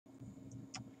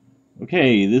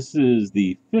Okay, this is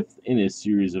the fifth in a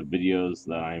series of videos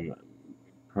that I'm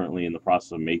currently in the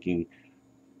process of making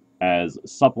as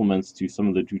supplements to some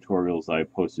of the tutorials that I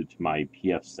posted to my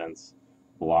pfSense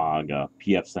blog,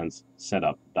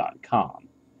 pfSensesetup.com.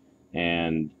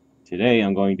 And today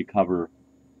I'm going to cover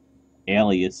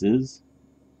aliases,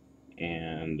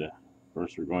 and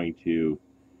first we're going to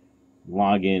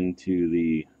log into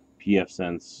the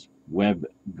pfSense web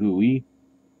GUI,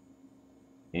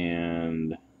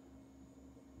 and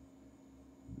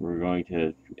we're going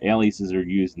to, aliases are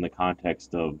used in the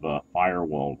context of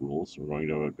firewall rules. So we're going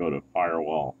to go to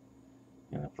firewall,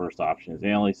 and the first option is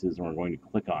aliases, and we're going to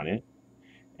click on it.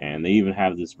 And they even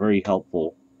have this very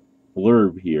helpful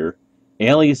blurb here.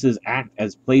 Aliases act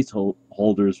as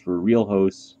placeholders for real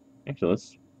hosts. Actually,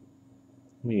 let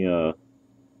me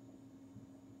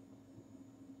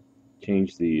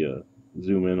change the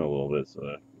zoom in a little bit so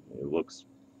that it looks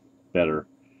better.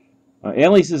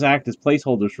 Aliases act as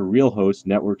placeholders for real host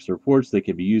networks or ports that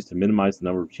can be used to minimize the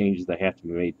number of changes that have to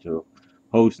be made to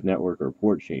host, network, or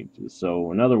port changes.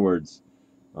 So, in other words,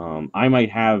 I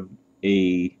might have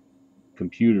a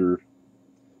computer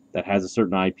that has a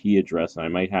certain IP address, and I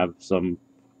might have some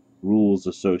rules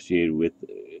associated with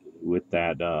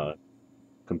that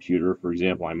computer. For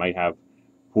example, I might have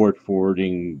port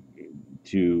forwarding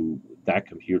to that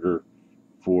computer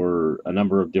for a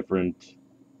number of different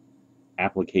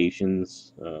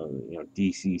applications,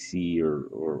 DCC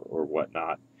or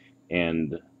whatnot.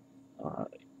 And uh,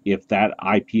 if that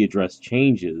IP address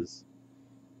changes,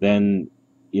 then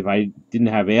if I didn't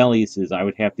have aliases, I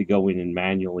would have to go in and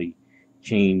manually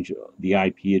change the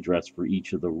IP address for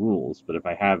each of the rules. But if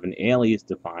I have an alias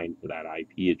defined for that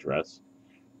IP address,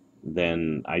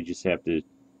 then I just have to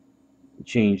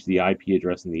change the IP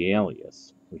address in the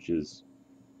alias, which is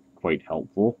quite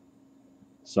helpful.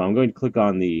 So I'm going to click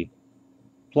on the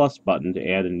plus button to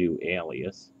add a new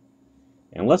alias.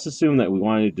 And let's assume that we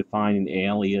wanted to define an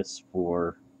alias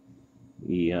for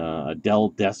the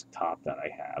Dell desktop that I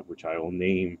have, which I will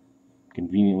name,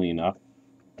 conveniently enough,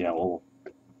 Dell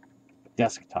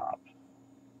desktop.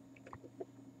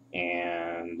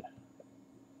 And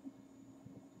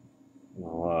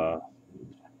we'll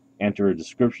enter a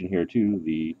description here too,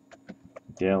 the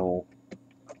Dell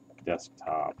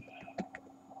desktop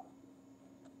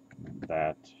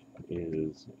that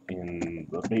is in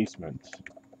the basement.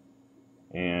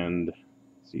 And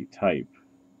see, type.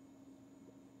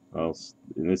 Well,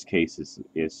 in this case,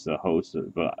 it's a host,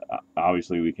 but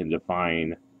obviously we can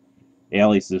define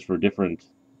aliases for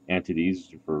different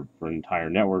entities, for an entire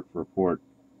network, for port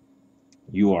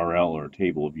URL or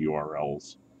table of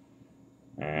URLs.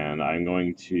 And I'm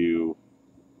going to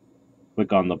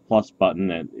click on the plus button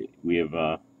that we have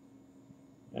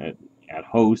at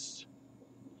host,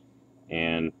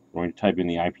 and we're going to type in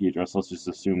the IP address. Let's just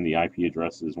assume the IP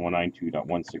address is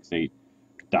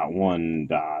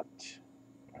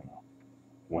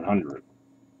 192.168.1.100.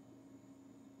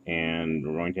 And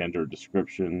we're going to enter a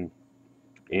description,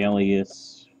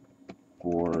 alias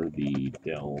for the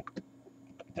Dell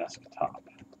desktop.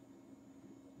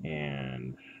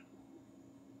 And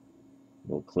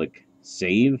we'll click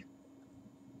save.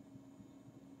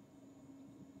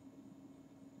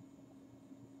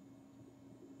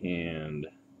 And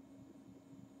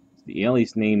the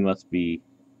alias name must be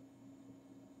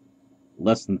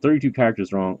less than 32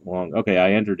 characters long. Okay,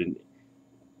 I entered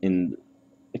in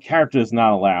a character is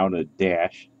not allowed, a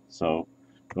dash, so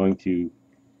I'm going to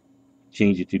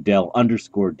change it to Dell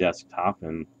underscore desktop,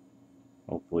 and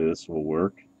hopefully this will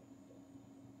work.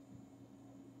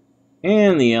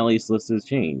 And the alias list has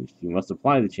changed. You must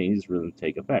apply the changes for them to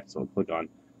take effect. So I'll click on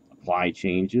apply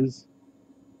changes.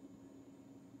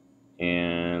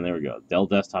 And there we go. Dell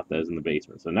desktop that is in the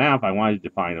basement. So now if I wanted to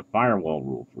define a firewall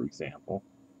rule, for example,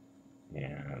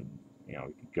 and we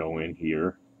could go in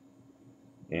here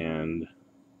and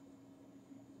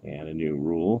add a new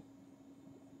rule,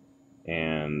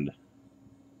 and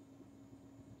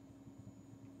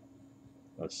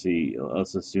let's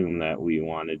assume that we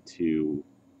wanted to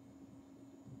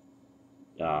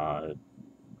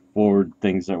forward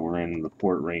things that were in the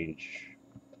port range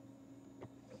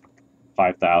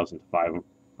 5000 to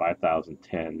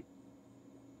 5010,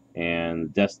 and the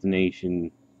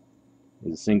destination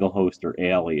is a single host or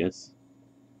alias,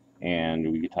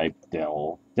 and we could type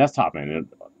Dell desktop in it.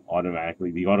 Automatically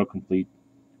the autocomplete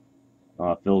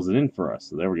fills it in for us.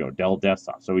 So there we go, Dell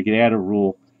desktop. So we could add a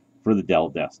rule for the Dell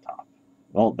desktop.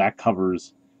 Well, that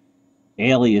covers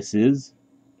aliases,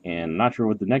 and I'm not sure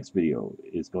what the next video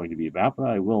is going to be about, but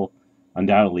I will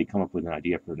undoubtedly come up with an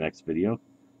idea for the next video.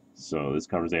 So this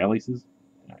covers aliases.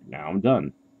 Now I'm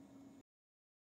done.